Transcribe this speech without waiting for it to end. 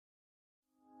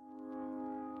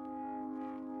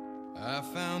I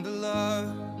found a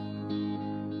love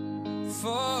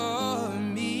for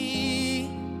me.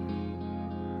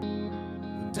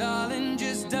 Darling,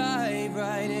 just dive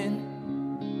right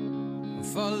in,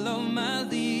 follow my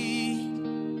lead.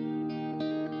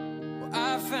 Well,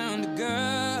 I found a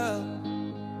girl,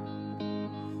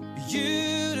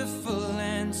 beautiful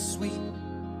and sweet.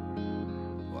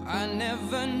 Well, I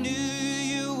never knew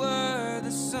you were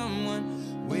the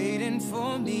someone waiting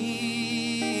for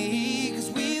me. 'Cause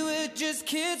we were just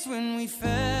kids when we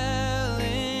fell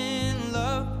in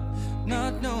love,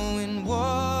 not knowing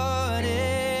what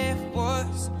it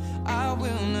was. I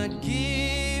will not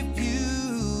give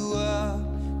you up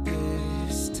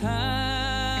this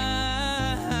time.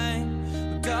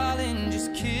 But darling,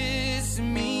 just kiss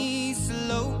me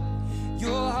slow.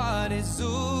 Your heart is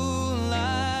all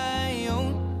I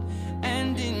own,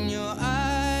 and in your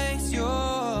eyes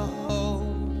you're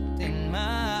holding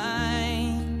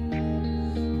mine.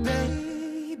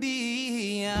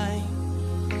 Baby, I'm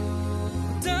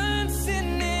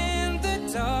dancing in the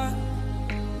dark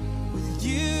with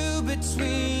you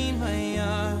between my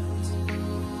arms,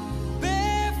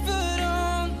 barefoot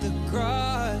on the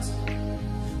grass.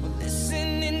 We're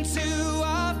listening to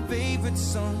our favorite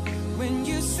song. When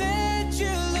you said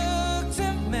you looked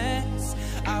a mess,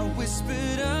 I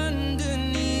whispered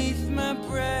underneath my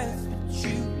breath, but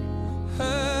you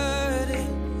heard it.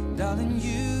 Darling,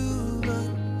 you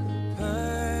look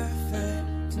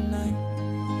perfect tonight.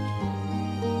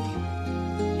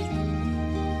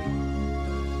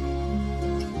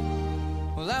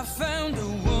 Well, I found a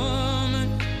woman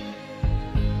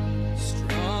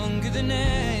stronger than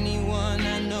anyone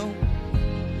I know.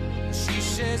 She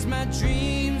shares my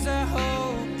dreams. I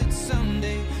hope that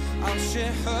someday I'll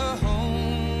share her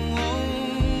home.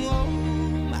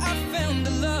 I found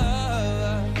a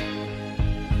love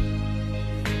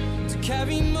to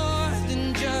carry more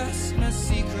than just my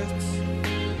secrets,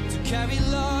 to carry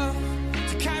love,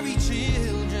 to carry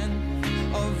children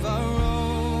of our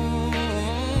own.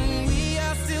 We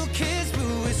are still kids, but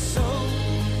we're so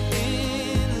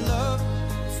in love,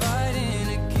 fighting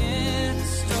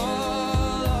against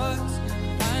all odds.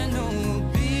 I know we'll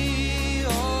be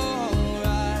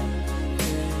alright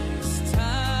this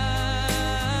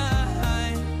time.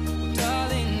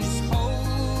 Darling, just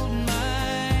hold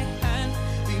my hand,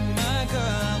 be my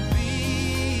girl, I'll be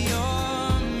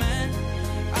your man.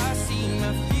 I see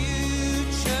my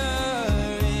future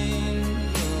in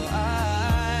your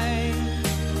eyes.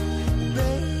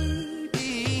 Baby,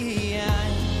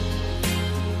 I'm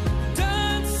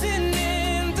dancing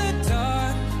in the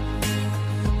dark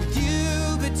with you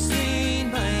between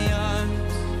my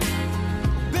arms,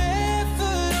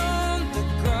 barefoot on the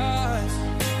grass,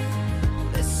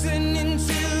 listening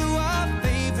to our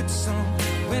favorite song.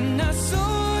 When I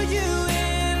saw you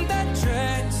in that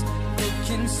dress,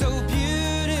 looking so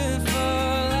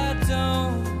beautiful, I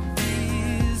don't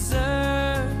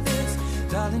deserve this.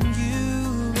 Darling, you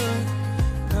look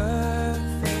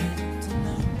perfect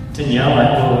tonight. Danielle, I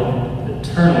will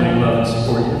eternally love and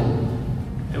support you.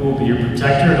 I will be your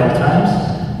protector at all times.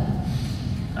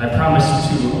 I promise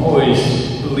to always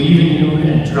believe in you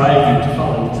and drive you to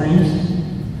follow your dreams.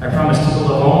 I promise to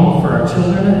build a home for our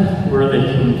children where they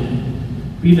can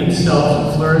be themselves and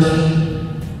flourish.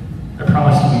 I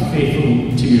promise to be faithful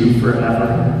to you forever.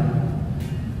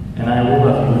 And I will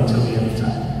love you until the end of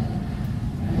time.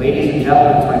 Ladies and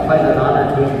gentlemen, it's my pleasure and honor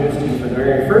to introduce to you for the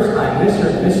very first time, Mr.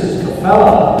 and Mrs. Cofelo.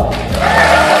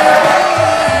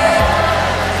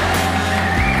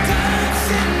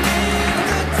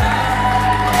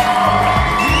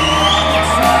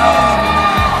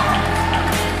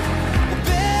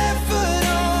 Barefoot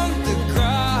on the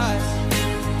grass,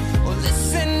 or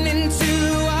listening to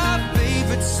our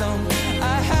favorite song. I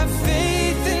have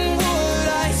faith in what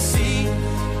I see.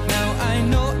 Now I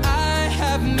know I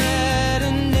have met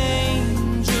an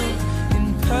angel in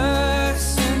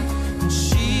person, and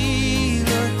she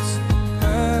looks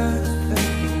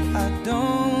perfect. I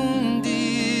don't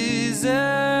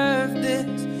deserve this.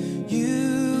 You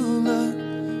look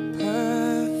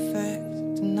perfect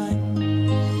tonight.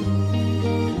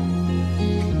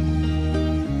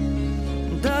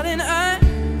 Darling, I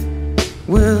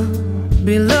will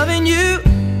be loving you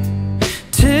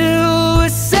till we're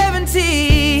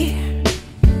 70.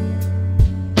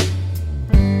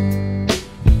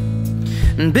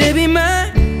 And baby,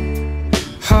 my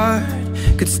heart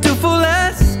could still fall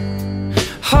less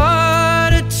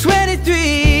hard at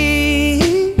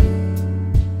 23.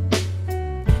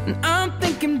 And I'm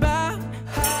thinking about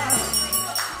how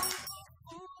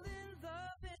fall in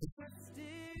love in a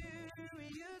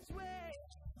mysterious way.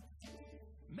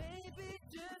 Maybe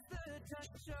just a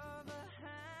touch of a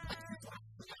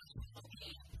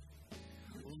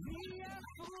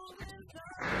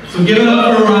So give it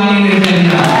up for Ryan.